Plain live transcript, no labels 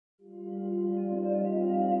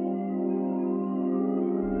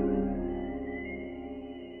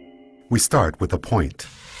We start with a point.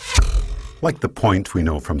 Like the point we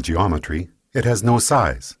know from geometry, it has no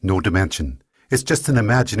size, no dimension. It's just an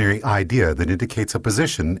imaginary idea that indicates a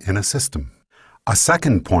position in a system. A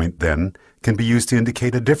second point, then, can be used to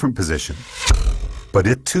indicate a different position. But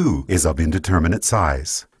it, too, is of indeterminate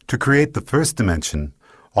size. To create the first dimension,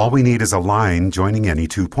 all we need is a line joining any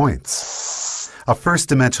 2 points. A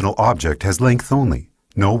first-dimensional object has length only,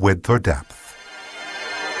 no width or depth.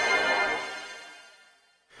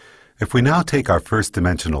 If we now take our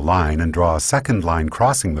first-dimensional line and draw a second line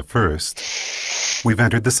crossing the first, we've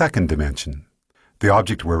entered the second dimension. The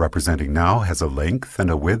object we're representing now has a length and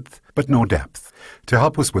a width, but no depth. To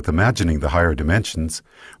help us with imagining the higher dimensions,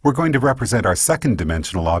 we're going to represent our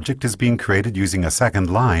second-dimensional object as being created using a second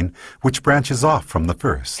line which branches off from the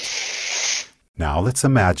first. Now let's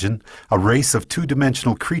imagine a race of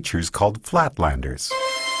two-dimensional creatures called flatlanders.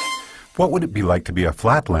 What would it be like to be a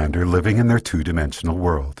flatlander living in their two-dimensional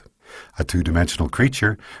world? A two-dimensional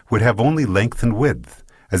creature would have only length and width,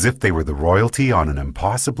 as if they were the royalty on an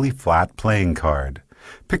impossibly flat playing card.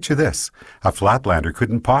 Picture this. A flatlander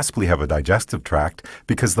couldn't possibly have a digestive tract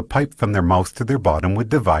because the pipe from their mouth to their bottom would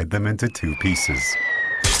divide them into 2 pieces.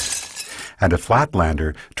 And a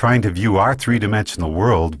flatlander trying to view our three-dimensional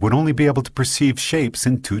world would only be able to perceive shapes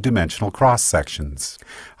in two-dimensional cross-sections.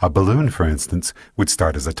 A balloon, for instance, would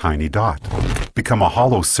start as a tiny dot, become a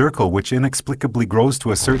hollow circle which inexplicably grows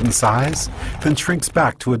to a certain size, then shrinks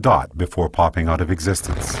back to a dot before popping out of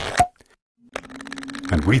existence.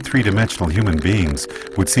 And we three-dimensional human beings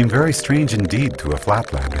would seem very strange indeed to a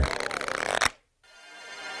flatlander.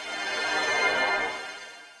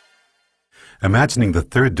 Imagining the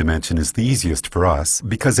third dimension is the easiest for us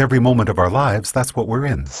because every moment of our lives, that's what we're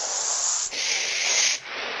in.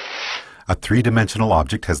 A three-dimensional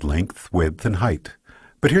object has length, width, and height.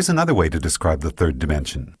 But here's another way to describe the third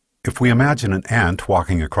dimension. If we imagine an ant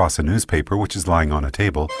walking across a newspaper which is lying on a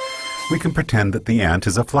table, we can pretend that the ant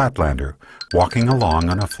is a flatlander walking along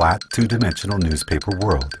on a flat two-dimensional newspaper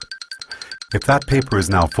world. If that paper is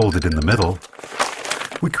now folded in the middle,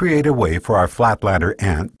 we create a way for our flatlander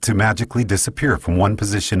ant to magically disappear from one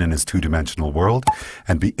position in his two-dimensional world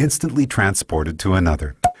and be instantly transported to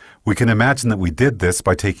another. We can imagine that we did this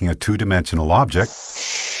by taking a two-dimensional object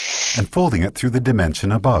and folding it through the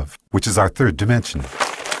dimension above, which is our third dimension.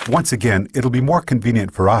 Once again, it'll be more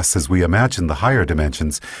convenient for us as we imagine the higher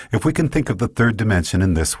dimensions if we can think of the third dimension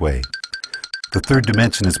in this way. The third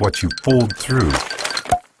dimension is what you fold through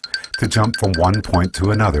to jump from one point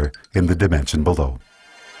to another in the dimension below.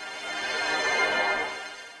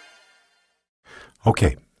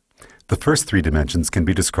 Okay, the first 3 dimensions can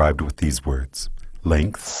be described with these words: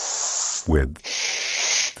 length,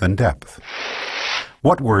 width, and depth.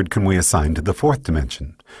 What word can we assign to the fourth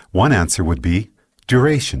dimension? One answer would be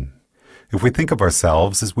duration. If we think of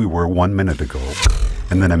ourselves as we were 1 minute ago,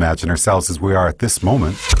 and then imagine ourselves as we are at this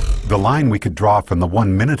moment, the line we could draw from the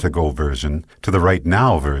 1 minute ago version to the right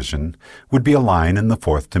now version would be a line in the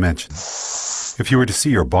fourth dimension. If you were to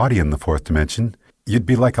see your body in the fourth dimension, you'd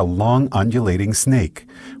be like a long undulating snake,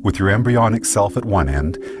 with your embryonic self at one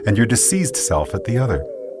end and your deceased self at the other.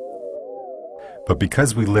 But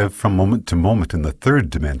because we live from moment to moment in the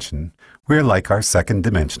third dimension, we're like our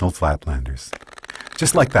second-dimensional flatlanders.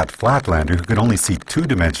 Just like that flatlander who could only see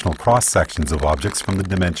two-dimensional cross-sections of objects from the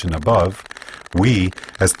dimension above, we,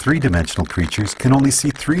 as three-dimensional creatures, can only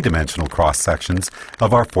see three-dimensional cross-sections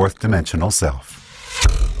of our fourth-dimensional self.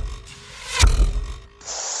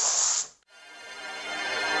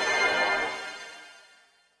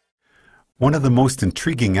 One of the most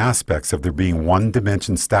intriguing aspects of there being one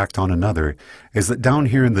dimension stacked on another is that down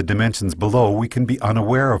here in the dimensions below we can be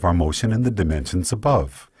unaware of our motion in the dimensions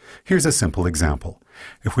above. Here's a simple example.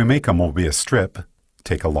 If we make a Mobius strip,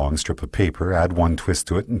 take a long strip of paper, add one twist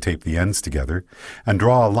to it and tape the ends together, and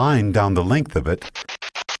draw a line down the length of it,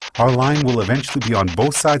 our line will eventually be on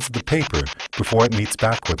both sides of the paper before it meets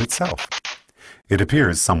back with itself. It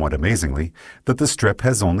appears, somewhat amazingly, that the strip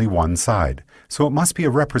has only one side, so it must be a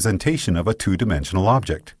representation of a two-dimensional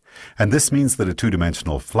object. And this means that a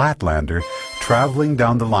two-dimensional flatlander, traveling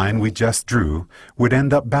down the line we just drew, would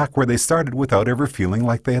end up back where they started without ever feeling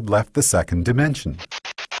like they had left the second dimension.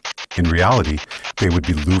 In reality, they would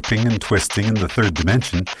be looping and twisting in the third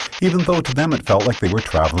dimension, even though to them it felt like they were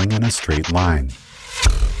traveling in a straight line.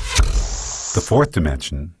 The fourth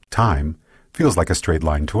dimension, time, feels like a straight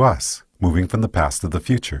line to us, moving from the past to the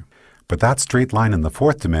future. But that straight line in the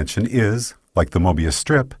fourth dimension is, like the Mobius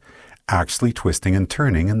strip, actually twisting and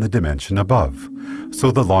turning in the dimension above.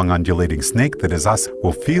 So the long undulating snake that is us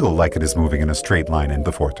will feel like it is moving in a straight line in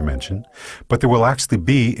the fourth dimension, but there will actually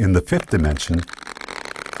be, in the fifth dimension,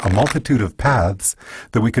 a multitude of paths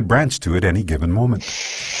that we could branch to at any given moment.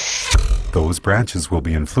 Those branches will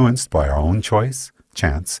be influenced by our own choice,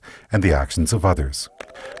 chance, and the actions of others.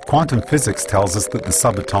 Quantum physics tells us that the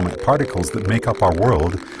subatomic particles that make up our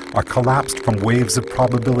world are collapsed from waves of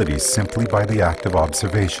probabilities simply by the act of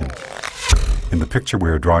observation. In the picture we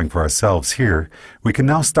are drawing for ourselves here, we can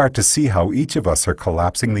now start to see how each of us are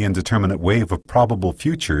collapsing the indeterminate wave of probable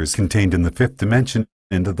futures contained in the fifth dimension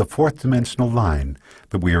into the fourth dimensional line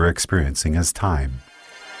that we are experiencing as time.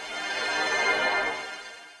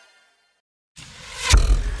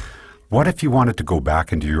 What if you wanted to go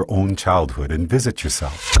back into your own childhood and visit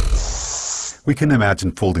yourself? We can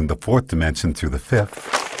imagine folding the fourth dimension through the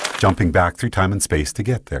fifth, jumping back through time and space to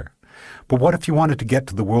get there. But what if you wanted to get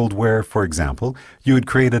to the world where, for example, you had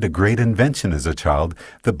created a great invention as a child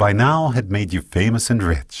that by now had made you famous and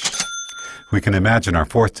rich? We can imagine our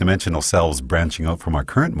fourth dimensional selves branching out from our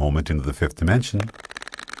current moment into the fifth dimension.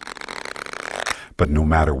 But no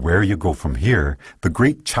matter where you go from here, the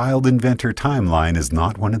great child inventor timeline is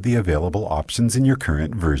not one of the available options in your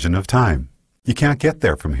current version of time. You can't get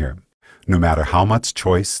there from here, no matter how much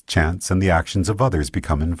choice, chance, and the actions of others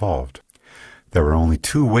become involved. There are only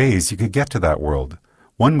two ways you could get to that world.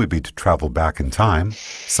 One would be to travel back in time,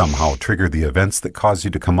 somehow trigger the events that caused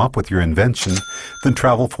you to come up with your invention, then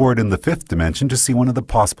travel forward in the fifth dimension to see one of the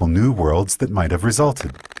possible new worlds that might have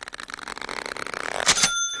resulted.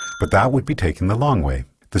 But that would be taking the long way.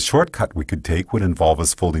 The shortcut we could take would involve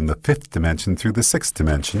us folding the fifth dimension through the sixth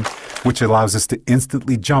dimension, which allows us to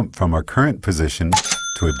instantly jump from our current position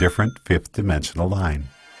to a different fifth dimensional line.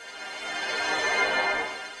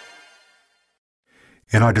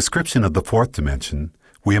 In our description of the fourth dimension,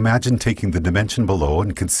 we imagine taking the dimension below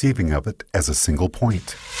and conceiving of it as a single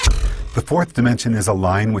point. The fourth dimension is a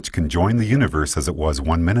line which can join the universe as it was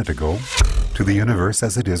 1 minute ago to the universe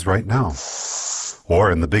as it is right now.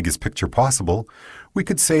 Or, in the biggest picture possible, we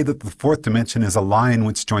could say that the fourth dimension is a line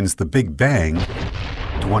which joins the Big Bang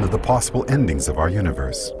to one of the possible endings of our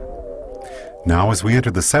universe. Now, as we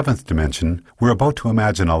enter the seventh dimension, we're about to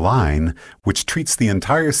imagine a line which treats the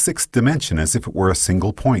entire sixth dimension as if it were a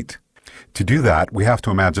single point. To do that, we have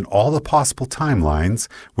to imagine all the possible timelines,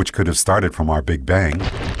 which could have started from our Big Bang,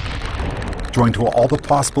 joined to all the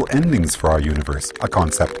possible endings for our universe, a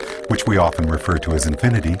concept which we often refer to as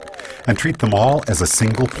infinity, and treat them all as a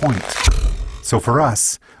single point. So for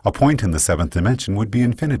us, a point in the seventh dimension would be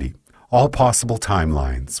infinity. All possible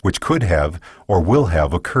timelines, which could have or will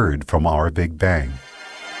have occurred from our Big Bang.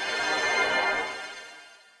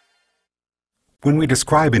 When we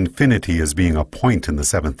describe infinity as being a point in the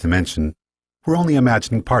seventh dimension, we're only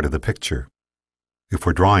imagining part of the picture. If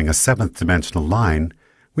we're drawing a seventh dimensional line,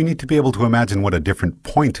 we need to be able to imagine what a different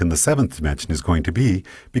point in the seventh dimension is going to be,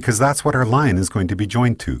 because that's what our line is going to be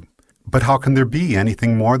joined to. But how can there be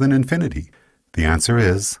anything more than infinity? The answer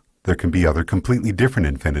is, there can be other completely different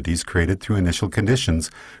infinities created through initial conditions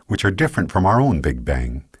which are different from our own Big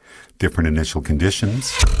Bang. Different initial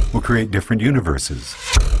conditions will create different universes,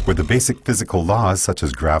 where the basic physical laws such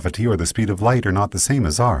as gravity or the speed of light are not the same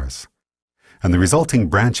as ours. And the resulting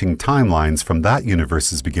branching timelines from that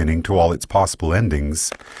universe's beginning to all its possible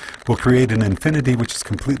endings will create an infinity which is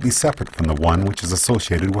completely separate from the one which is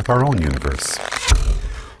associated with our own universe.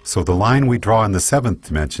 So the line we draw in the seventh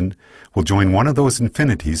dimension will join one of those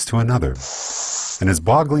infinities to another. And as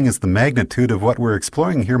boggling as the magnitude of what we're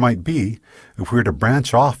exploring here might be, if we were to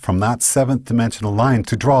branch off from that seventh dimensional line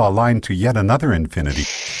to draw a line to yet another infinity,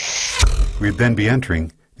 we'd then be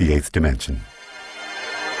entering the eighth dimension.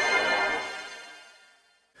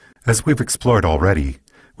 As we've explored already,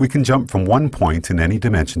 we can jump from one point in any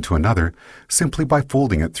dimension to another simply by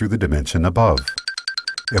folding it through the dimension above.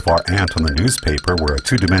 If our ant on the newspaper were a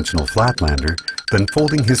two-dimensional flatlander, then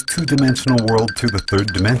folding his two-dimensional world through the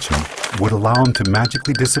third dimension would allow him to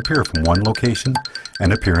magically disappear from one location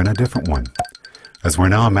and appear in a different one. As we're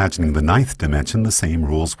now imagining the ninth dimension, the same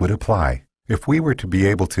rules would apply. If we were to be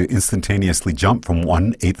able to instantaneously jump from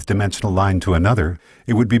one eighth dimensional line to another,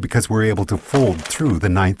 it would be because we're able to fold through the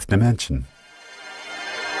ninth dimension.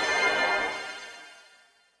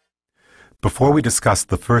 Before we discuss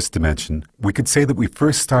the first dimension, we could say that we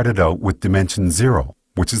first started out with dimension 0,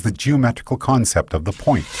 which is the geometrical concept of the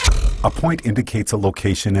point. A point indicates a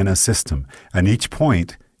location in a system, and each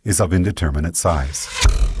point is of indeterminate size.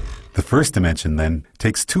 The first dimension then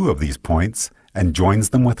takes two of these points and joins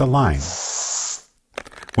them with a line.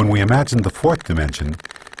 When we imagined the fourth dimension,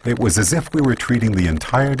 it was as if we were treating the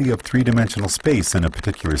entirety of three-dimensional space in a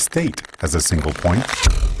particular state as a single point,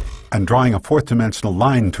 and drawing a fourth-dimensional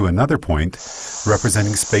line to another point,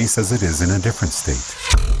 representing space as it is in a different state.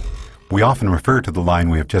 We often refer to the line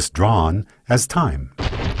we have just drawn as time.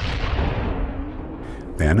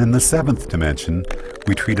 Then, in the 7th dimension,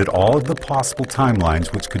 we treated all of the possible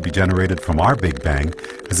timelines which could be generated from our Big Bang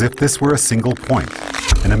as if this were a single point,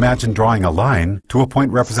 and imagine drawing a line to a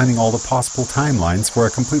point representing all the possible timelines for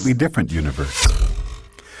a completely different universe.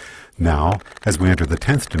 Now, as we enter the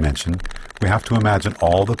 10th dimension, we have to imagine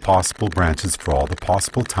all the possible branches for all the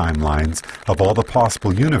possible timelines of all the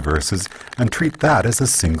possible universes and treat that as a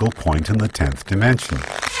single point in the 10th dimension.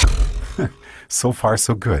 So far,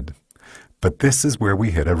 so good. But this is where we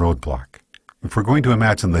hit a roadblock. If we're going to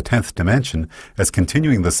imagine the 10th dimension as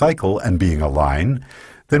continuing the cycle and being a line,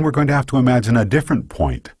 then we're going to have to imagine a different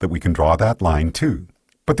point that we can draw that line to.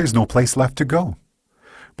 But there's no place left to go.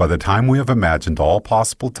 By the time we have imagined all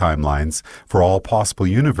possible timelines for all possible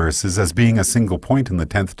universes as being a single point in the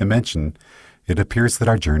 10th dimension, it appears that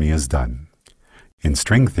our journey is done. In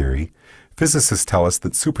string theory, physicists tell us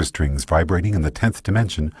that superstrings vibrating in the 10th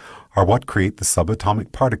dimension are what create the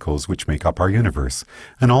subatomic particles which make up our universe,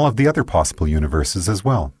 and all of the other possible universes as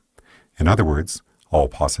well. In other words, all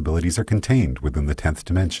possibilities are contained within the 10th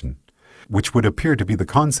dimension, which would appear to be the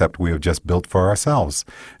concept we have just built for ourselves,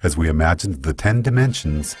 as we imagined the 10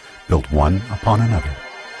 dimensions built one upon another.